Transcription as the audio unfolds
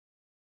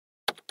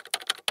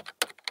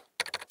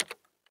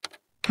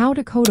How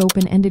to code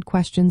open-ended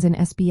questions in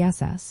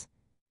SPSS.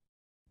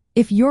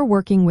 If you're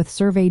working with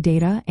survey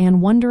data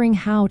and wondering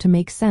how to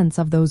make sense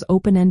of those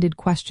open-ended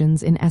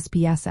questions in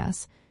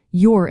SPSS,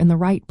 you're in the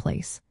right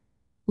place.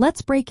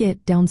 Let's break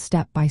it down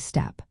step by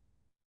step.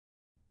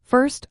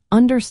 First,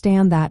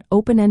 understand that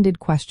open-ended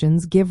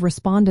questions give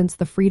respondents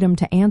the freedom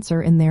to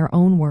answer in their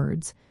own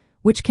words,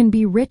 which can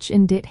be rich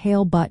in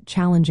detail but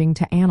challenging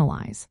to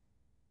analyze.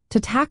 To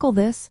tackle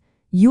this,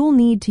 you'll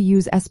need to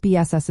use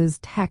SPSS's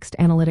text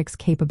analytics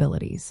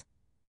capabilities.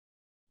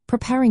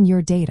 Preparing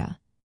your data.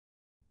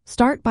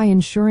 Start by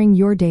ensuring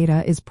your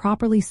data is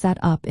properly set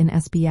up in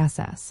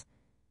SPSS.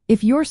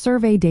 If your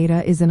survey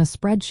data is in a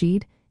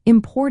spreadsheet,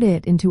 import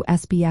it into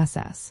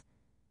SPSS.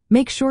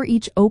 Make sure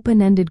each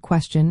open-ended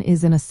question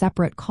is in a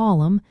separate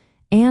column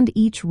and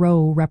each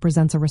row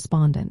represents a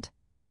respondent.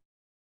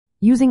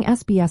 Using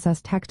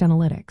SPSS text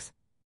analytics.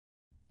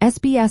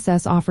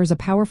 SPSS offers a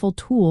powerful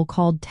tool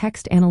called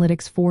Text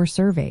Analytics for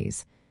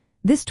Surveys.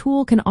 This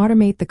tool can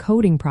automate the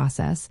coding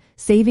process,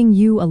 saving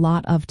you a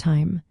lot of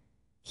time.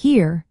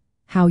 Here,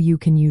 how you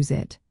can use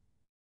it.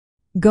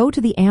 Go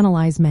to the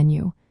Analyze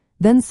menu,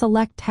 then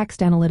select Text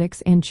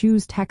Analytics and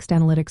choose Text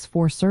Analytics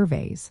for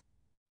Surveys.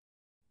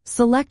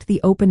 Select the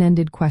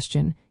open-ended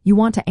question you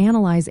want to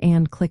analyze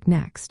and click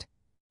Next.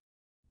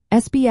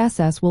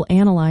 SPSS will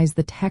analyze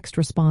the text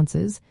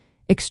responses,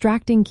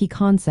 extracting key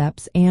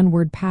concepts and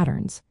word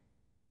patterns.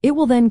 It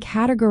will then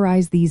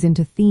categorize these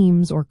into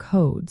themes or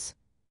codes.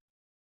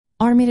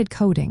 Automated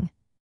coding.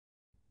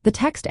 The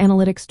text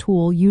analytics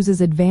tool uses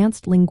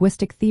advanced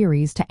linguistic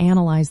theories to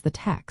analyze the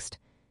text.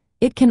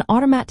 It can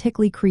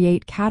automatically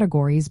create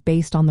categories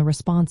based on the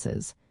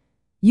responses.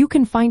 You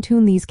can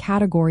fine-tune these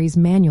categories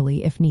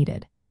manually if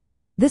needed.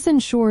 This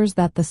ensures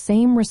that the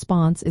same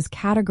response is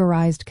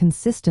categorized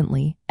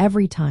consistently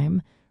every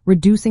time,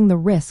 reducing the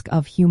risk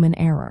of human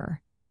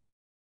error.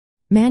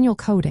 Manual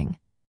coding.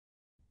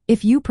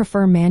 If you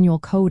prefer manual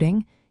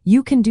coding,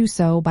 you can do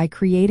so by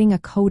creating a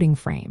coding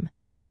frame.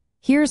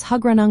 Here's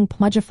hagranang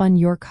pmajafun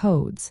your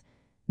codes.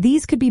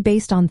 These could be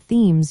based on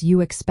themes you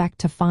expect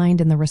to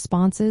find in the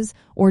responses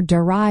or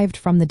derived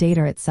from the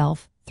data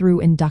itself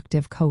through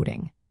inductive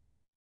coding.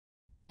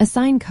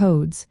 Assign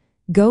codes.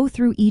 Go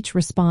through each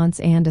response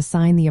and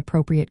assign the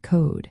appropriate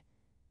code.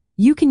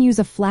 You can use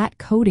a flat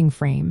coding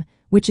frame,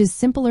 which is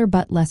simpler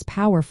but less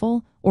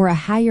powerful, or a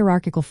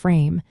hierarchical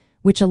frame,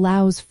 which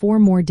allows for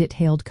more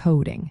detailed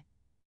coding.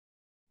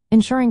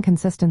 Ensuring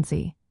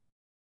consistency.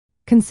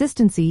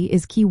 Consistency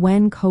is key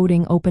when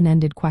coding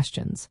open-ended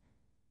questions.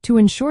 To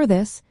ensure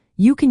this,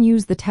 you can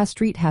use the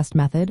test-retest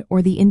method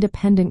or the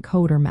independent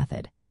coder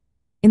method.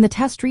 In the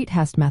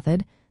test-retest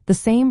method, the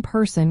same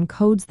person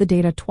codes the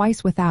data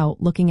twice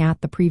without looking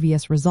at the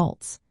previous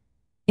results.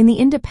 In the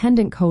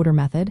independent coder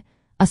method,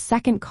 a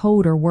second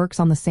coder works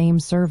on the same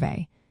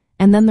survey,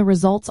 and then the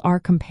results are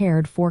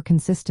compared for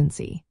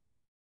consistency.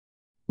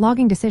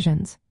 Logging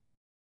decisions.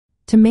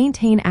 To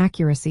maintain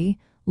accuracy,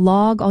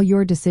 log all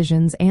your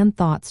decisions and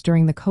thoughts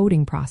during the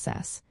coding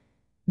process.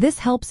 This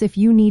helps if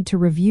you need to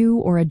review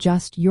or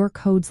adjust your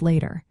codes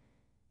later.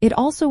 It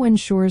also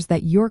ensures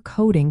that your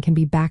coding can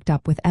be backed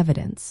up with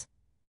evidence.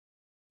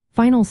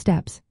 Final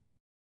steps.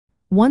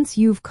 Once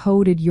you've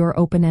coded your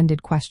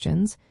open-ended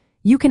questions,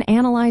 you can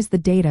analyze the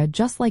data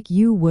just like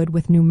you would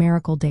with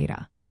numerical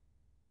data.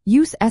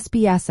 Use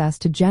SPSS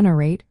to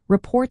generate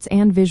reports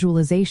and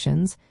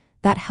visualizations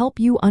that help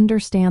you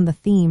understand the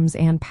themes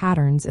and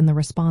patterns in the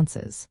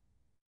responses.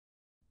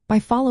 By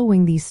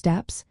following these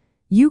steps,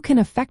 you can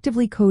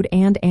effectively code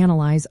and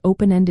analyze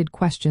open-ended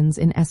questions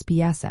in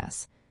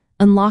SPSS,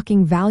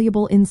 unlocking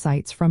valuable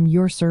insights from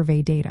your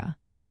survey data.